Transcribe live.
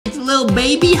little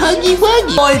baby Huggy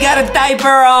Wuggy. Oh, he's got a diaper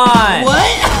on. What?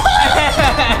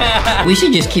 We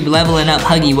should just keep leveling up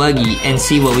Huggy Wuggy and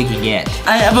see what we can get.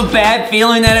 I have a bad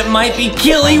feeling that it might be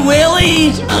Killy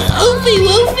Willy. Oofy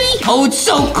Woofy. Oh, it's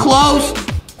so close.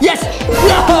 Yes.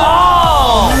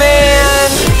 Oh, man.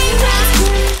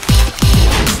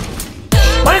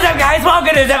 What is up, guys?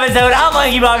 Welcome to this episode of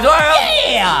LankyBox World.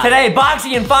 Yeah. Today,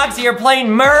 Boxy and Foxy are playing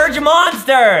Merge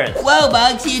Monsters. Whoa,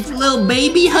 Boxy, it's a little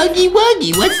baby Huggy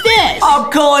Wuggy. What's this? Oh,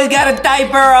 cool. He's got a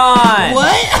diaper on.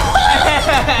 What?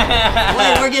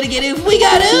 Wait, we're gonna get oofed. We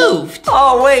got oofed.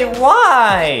 Oh, wait,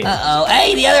 why? Uh-oh.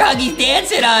 Hey, the other Huggy's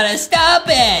dancing on us. Stop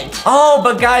it. Oh,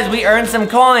 but guys, we earned some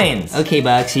coins. Okay,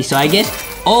 Boxy, so I guess...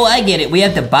 Oh, I get it. We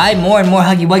have to buy more and more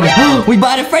Huggy Wuggies. We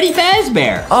bought a Freddy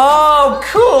Fazbear. Oh,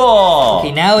 cool.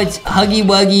 Okay, now it's Huggy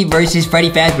Wuggy versus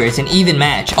Freddy Fazbear. It's an even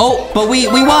match. Oh, but we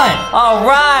won. All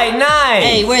right, nice.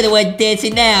 Hey, we're the ones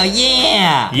dancing now.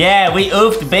 Yeah. Yeah, we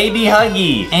oofed Baby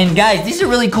Huggy. And guys, this is a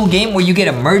really cool game where you get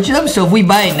to merge them. So if we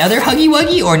buy another Huggy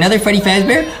Wuggy or another Freddy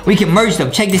Fazbear, we can merge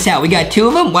them. Check this out. We got two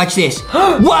of them. Watch this.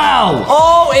 Wow.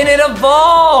 Oh, and it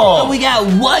evolved. Oh, we got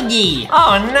Wuggy.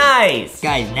 Oh, nice.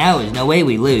 Guys, now there's no way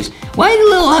we lose. Why are the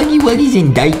little Huggy Wuggies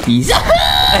in diapers? You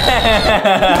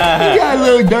got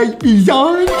little diapers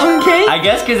on, okay? I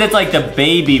guess because it's like the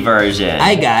baby version.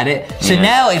 I got it. So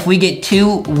now if we get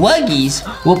two Wuggies,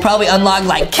 we'll probably unlock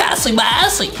like Cassie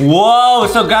Bassy. Whoa,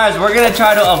 so guys, we're gonna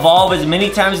try to evolve as many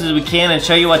times as we can and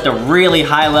show you what the really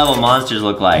high level monsters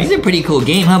look like. This is a pretty cool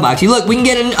game, huh, Boxy? Look, we can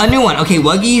get a new one. Okay,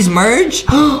 Wuggies merge.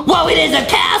 Whoa, it is a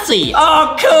Cassie.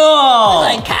 Oh, cool.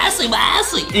 It's like Cassie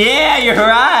Bassy. Yeah, you're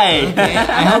right. Okay,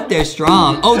 I hope they're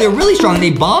strong. Oh, they're really strong.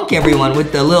 They bonk everyone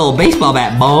with the little baseball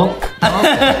bat. Bonk. Bonk.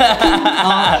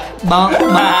 Bonk.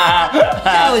 Bonk.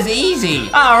 That was easy.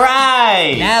 All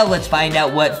right. Now let's find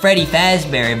out what Freddy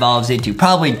Fazbear evolves into.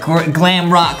 Probably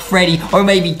Glam Rock Freddy, or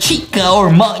maybe Chica or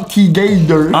Monty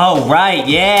Gator. Oh, right,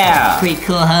 yeah. Pretty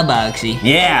cool, huh, Boxy?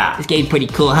 Yeah. This game's pretty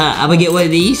cool, huh? I'm gonna get one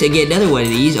of these and get another one of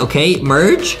these. Okay,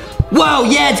 merge. Whoa,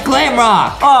 yeah, it's Glam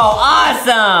Rock. Oh,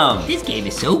 awesome. This game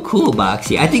is so cool,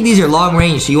 Boxy. I think these are long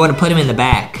range, so you want to put them in the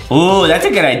back. Ooh, that's a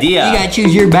good idea. You gotta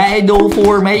choose your battle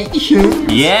formation.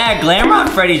 Yeah, Glamrock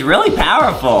Freddy's really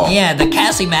powerful. Yeah, the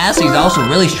Cassie Massey is also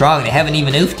really strong. They haven't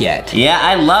even oofed yet. Yeah,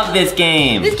 I love this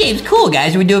game. This game's cool,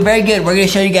 guys. We're doing very good. We're gonna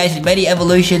show you guys as many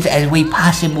evolutions as we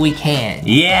possibly can.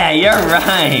 Yeah, you're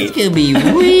right. It's gonna be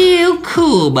real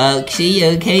cool, Boxy.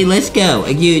 Okay, let's go.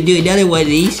 You do another one of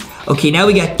these. Okay, now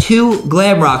we got two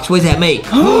Glam Rocks. What does that make?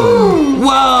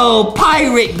 Whoa,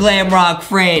 Pirate Glam Rock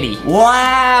Freddy.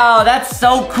 Wow, that's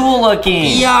so cool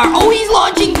looking. Yeah. Oh, he's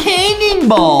launching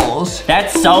cannonballs.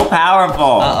 That's so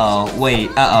powerful. Uh-oh,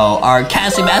 wait, our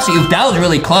Cassie Massey, that was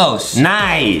really close.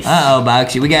 Nice. Uh-oh,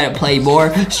 Boxy, we gotta play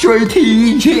more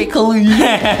strategically. We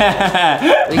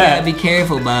gotta be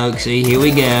careful, Boxy. Here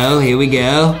we go, here we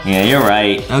go. Yeah, you're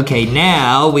right. Okay,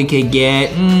 now we could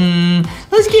get,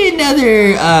 let's get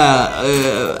another,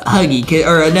 Huggy,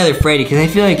 or another Freddy, because I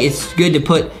feel like it's good to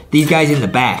put these guys in the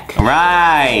back.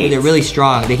 Right. They're really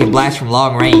strong. They can blast from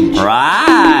long range.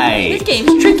 Right. This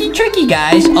game's tricky,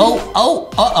 guys. Oh,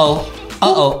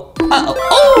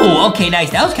 okay, nice.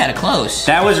 That was kind of close.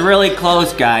 That was really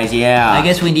close, guys, yeah. I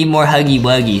guess we need more Huggy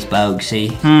Wuggies,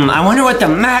 Boxy. I wonder what the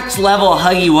max level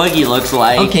Huggy Wuggy looks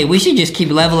like. Okay, we should just keep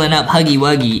leveling up Huggy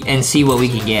Wuggy and see what we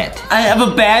can get. I have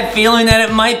a bad feeling that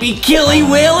it might be Killy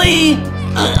Willy.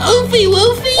 Oofy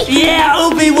Woofy? Yeah,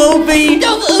 Oofy Woofy.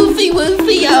 Don't Oofy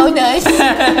Woofy. Oh, nice.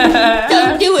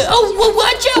 Don't do it. Oh, well,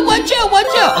 watch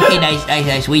out. Okay,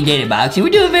 nice. We did it, Boxy. We're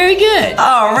doing very good.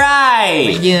 All right.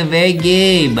 We're doing very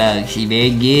good, Boxy. Very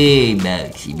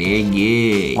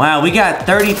good. Wow, we got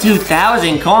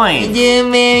 32,000 coins. We're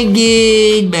doing very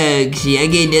good, Boxy. I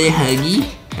get another Huggy.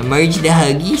 I merge the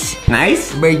Huggies.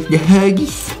 Nice. Merge the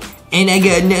Huggies. And I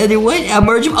got another one. I'll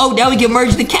merge them. Oh, now we can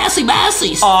merge the Cassie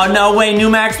Bassies. Oh, no way. New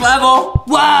max level.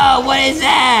 Whoa, what is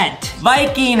that?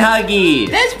 Viking Huggy.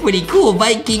 That's pretty cool.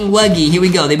 Viking Wuggy. Here we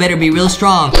go. They better be real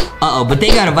strong. Uh-oh, but they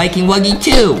got a Viking Wuggy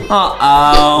too.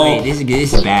 Uh-oh. Wait, this is good.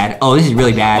 This is bad. Oh, this is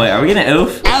really bad. Wait, are we gonna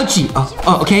oof? Ouchie.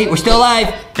 Oh, okay. We're still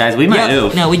alive. Guys, we might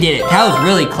oof. No, we did it. That was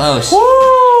really close.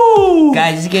 Woo!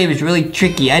 Guys, this game is really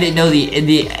tricky. I didn't know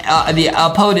the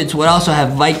opponents would also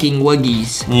have Viking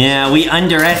Wuggies. Yeah, we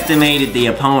underestimated the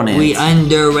opponents. We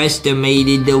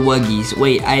underestimated the Wuggies.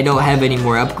 Wait, I don't have any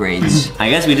more upgrades. I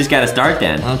guess we just gotta start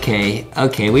then.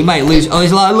 Okay, we might lose. Oh,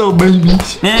 there's a lot of little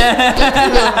babies.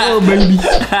 little babies.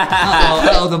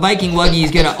 Uh-oh, the Viking Wuggy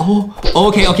is gonna. Oh,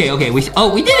 okay. We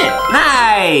did it.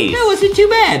 Nice. That wasn't too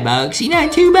bad, Boxy.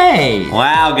 Not too bad.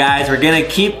 Wow, guys, we're gonna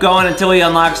keep going until we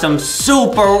unlock some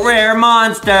super 2 rare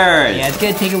monsters. Yeah, it's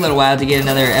gonna take a little while to get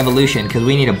another evolution because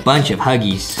we need a bunch of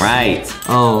Huggies. Right.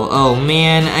 Oh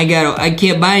man, I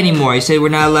can't buy anymore. I said we're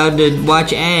not allowed to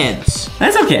watch ads.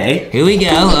 That's okay. Here we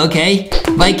go, okay.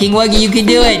 Viking Wuggy, you can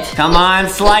do it. Come on,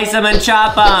 slice them and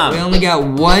chop them. We only got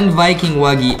one Viking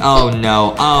Wuggy. Oh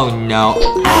no, oh no.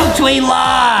 Ouch, we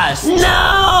lost!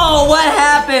 No! What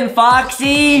happened,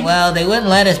 Foxy? Well, they wouldn't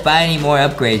let us buy any more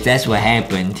upgrades. That's what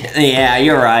happened. Yeah,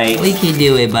 you're right. We can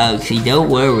do it, Boxy. Don't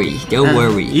worry. Don't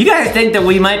worry. You guys think that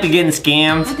we might be getting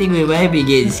scammed? I think we might be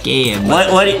getting scammed.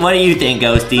 What do you think,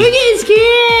 Ghosty? We're getting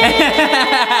scammed!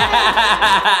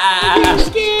 We're getting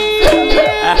scammed!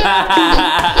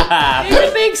 It's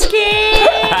a big scam!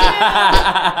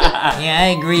 Yeah, I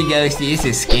agree, Ghosty. It's a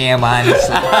scam,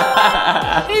 honestly.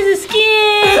 It's a scam!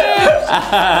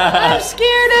 I'm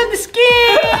scared of the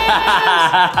scams!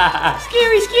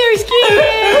 Scary, scary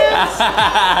scams!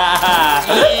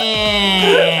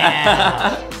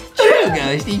 Yeah! True,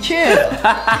 Ghosty, true.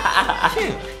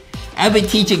 True. I've been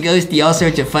teaching Ghosty all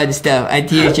sorts of fun stuff. I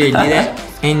teach her to do that.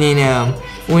 And then,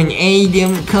 when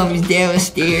Adam comes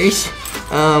downstairs,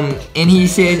 and he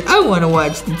says, I want to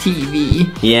watch the TV.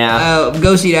 Yeah.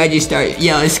 Ghosty and I just start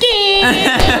yelling, scam!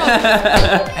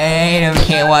 Adam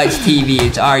can't watch TV,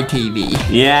 it's our TV.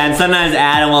 Yeah, and sometimes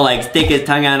Adam will like stick his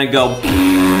tongue out and go,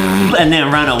 and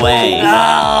then run away.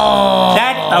 Oh!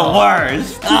 That's the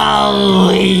worst. Oh,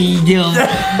 Adam.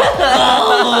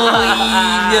 Oh,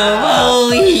 Adam.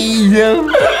 Oh,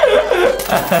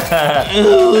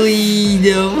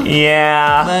 Adam.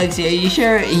 Yeah. Bugsy, are you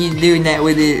sure he's doing that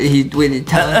with his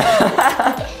tongue?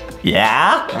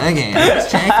 Yeah? Okay,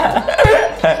 let's check it.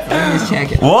 Let's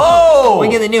check it. Whoa! We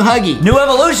get the new Huggy. New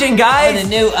evolution, Oh, guys. the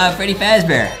new Freddy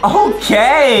Fazbear.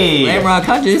 Okay. Ramrock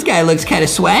Hunter, this guy looks kind of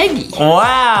swaggy.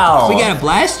 Wow. We got a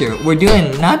blaster. We're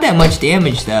doing not that much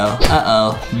damage though.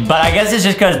 Uh-oh. But I guess it's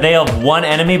just because they have one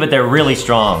enemy, but they're really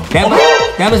strong. That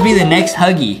must be the next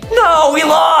Huggy. No, we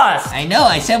lost. I know,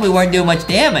 I said we weren't doing much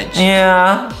damage.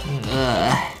 Yeah.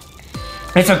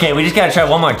 It's okay, we just gotta try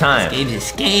one more time. Game's a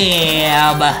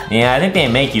scam. Yeah, I think they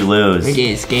make you lose. We're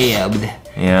getting scammed.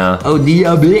 Yeah. Oh, the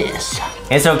abyss.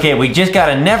 It's okay, we just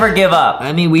gotta never give up.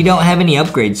 I mean, we don't have any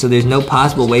upgrades, so there's no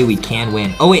possible way we can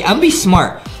win. Oh wait, I'm gonna be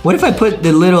smart. What if I put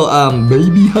the little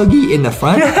baby Huggy in the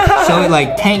front so it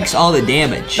like tanks all the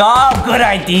damage? Oh, good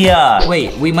idea.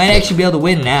 Wait, we might actually be able to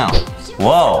win now.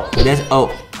 Whoa. But that's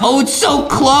oh, it's so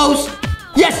close.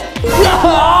 Yes.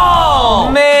 Oh,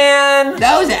 man.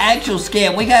 That was an actual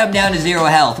scam. We got him down to 0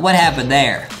 health. What happened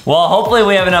there? Well, hopefully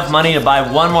we have enough money to buy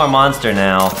one more monster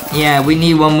now. Yeah, we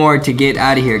need one more to get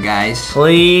out of here, guys.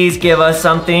 Please give us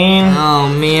something. Oh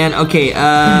man, okay,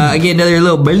 I get another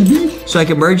little baby, so I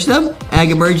can merge them, and I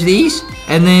can merge these,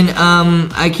 and then,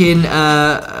 I can,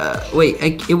 wait,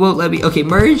 it won't let me, okay,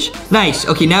 merge, nice,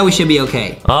 okay, now we should be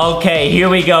okay. Okay, here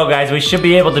we go, guys. We should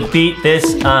be able to beat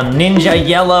this, ninja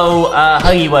yellow,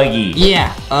 Huggy Wuggy.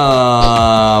 Yeah,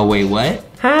 wait, what?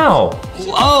 How?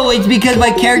 Oh, it's because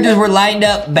my characters were lined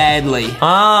up badly.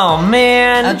 Oh,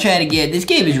 man. I'll try it again. This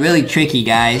game is really tricky,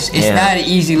 guys. It's Yeah. not an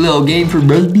easy little game for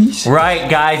babies. Right,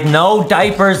 guys, no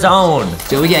diaper zone.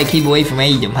 So we gotta keep away from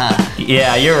Adam, huh?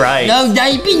 Yeah, you're right. No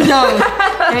diaper zone.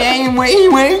 I ain't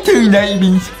wearing 2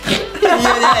 diapers.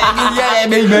 Yeah,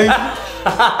 baby.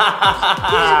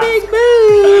 Big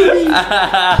booty.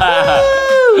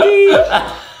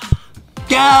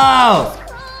 Go!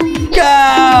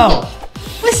 Go!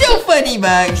 What's so funny,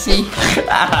 Boxy? We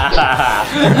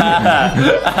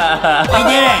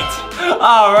did it!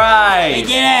 All right. We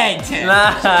did it!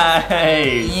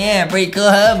 Nice. Yeah, pretty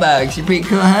cool, huh, Boxy? Pretty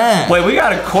cool, huh? Wait, we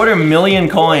got 250,000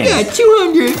 coins. We got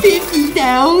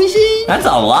 250,000. That's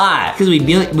a lot. Because we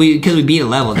beat a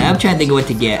level. Now I'm trying to think of what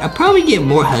to get. I'll probably get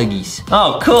more Huggies.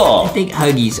 Oh, cool. I think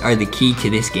Huggies are the key to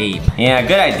this game. Yeah,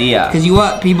 good idea. Because you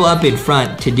want people up in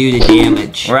front to do the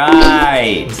damage.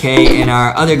 Right. Okay, and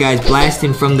our other guys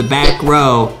blasting from the back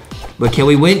row. But can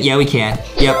we win? Yeah, we can.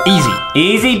 Yep, easy.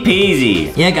 Easy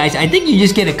peasy. Yeah, guys, I think you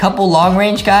just get a couple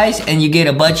long-range guys, and you get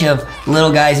a bunch of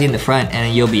little guys in the front,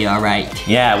 and you'll be all right.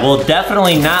 Yeah, we'll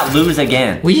definitely not lose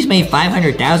again. We just made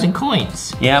 500,000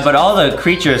 coins. Yeah, but all the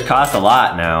creatures cost a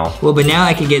lot now. Well, but now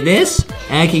I can get this,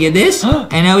 and I can get this, and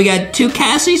now we got 2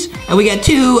 Cassies, and we got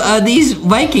 2 these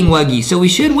Viking Wuggies, so we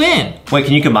should win. Wait,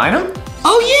 can you combine them?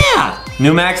 Oh, yeah!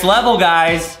 New max level,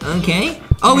 guys. Okay.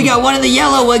 Oh, we got one of the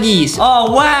yellow Wuggies.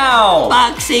 Oh, wow.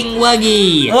 Boxing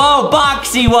Wuggy. Whoa,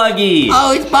 Boxy Wuggy.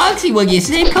 Oh, it's Boxy Wuggy. It's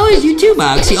the same color as you too,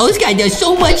 Boxy. Oh, this guy does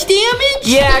so much damage.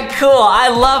 Yeah, cool. I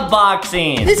love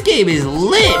boxing. This game is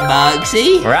lit,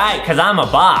 Boxy. Right, because I'm a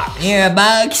box. You're a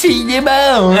Boxy the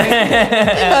Bone.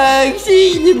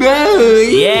 Boxy the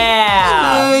Bone.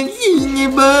 Yeah. Boxy the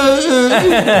Bone.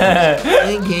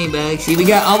 Okay, Boxy. We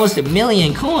got almost 1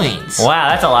 million coins. Wow,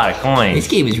 that's a lot of This coins.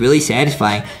 game is really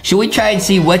satisfying. Should we try and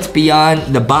see what's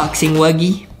beyond the Boxing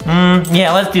Wuggy?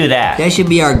 Yeah, let's do that. That should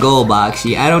be our goal,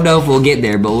 Boxy. I don't know if we'll get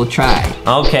there, but we'll try.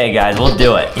 Okay, guys, we'll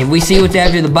do it. If we see what's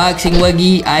after the Boxing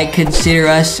Wuggy, I consider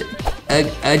us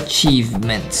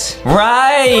achievements.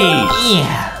 Right.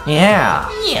 Yeah. Yeah.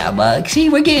 Yeah,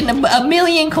 Boxy. We're getting a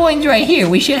million coins right here.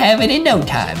 We should have it in no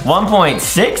time.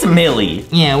 1.6 milli.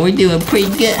 Yeah, we're doing pretty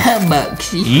good, huh,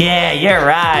 Boxy? Yeah, you're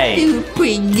right. Doing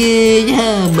pretty good,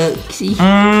 huh, Boxy?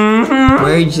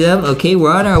 Merge them. Okay,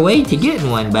 we're on our way to getting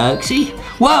one, Boxy.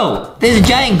 Whoa, there's a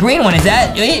giant green one. Is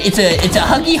that it? It's a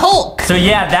Huggy Hulk. So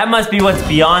yeah, that must be what's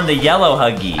beyond the yellow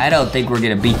Huggy. I don't think we're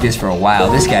gonna beat this for a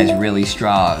while. This guy's really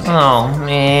strong. Oh,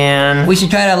 man. We should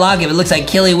try to unlock him. It looks like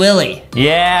Killy Willy.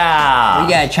 Yeah.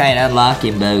 We gotta try and unlock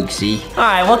him, Boxy. All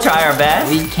right, we'll try our best.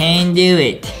 We can do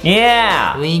it.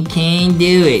 Yeah. We can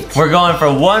do it. We're going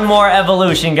for one more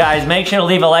evolution, guys. Make sure to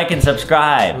leave a like and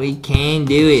subscribe. We can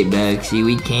do it, Boxy.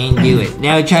 We can do it.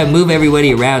 Now we try to move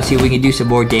everybody around, see if we can do some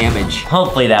more damage.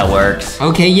 Hopefully that works.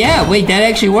 Okay, yeah, wait, that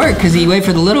actually worked, because he wait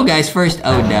for the little guys first.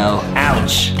 Oh, no.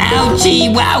 Ouch.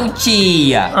 Ouchie,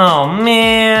 wouchie. Oh,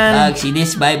 man. Boxy,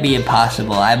 this might be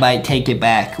impossible. I might take it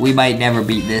back. We might never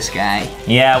beat this guy.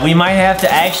 Yeah, we might have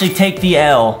to actually take the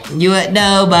L. You what?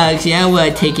 No, Boxy, I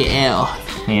want to take an L.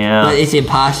 Yeah. But it's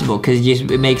impossible, because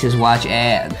it makes us watch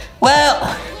ads.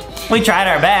 Well, We tried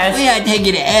our best. we gotta take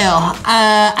it an L.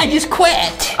 I just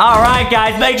quit. All right,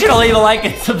 guys, make sure to leave a like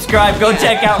and subscribe. Go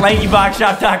check out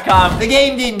LankyBoxShop.com. The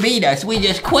game didn't beat us. We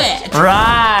just quit. See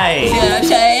Right. what I'm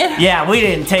saying? Yeah, we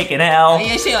didn't take an L.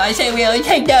 You see what I say? We only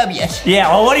take W's. Yeah,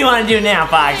 well, what do you want to do now,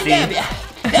 Foxy? W.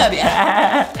 W. W.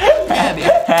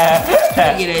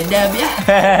 Can I get a W?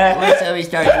 When somebody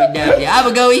starts with W, I'm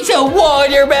gonna go eat some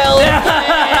watermelon.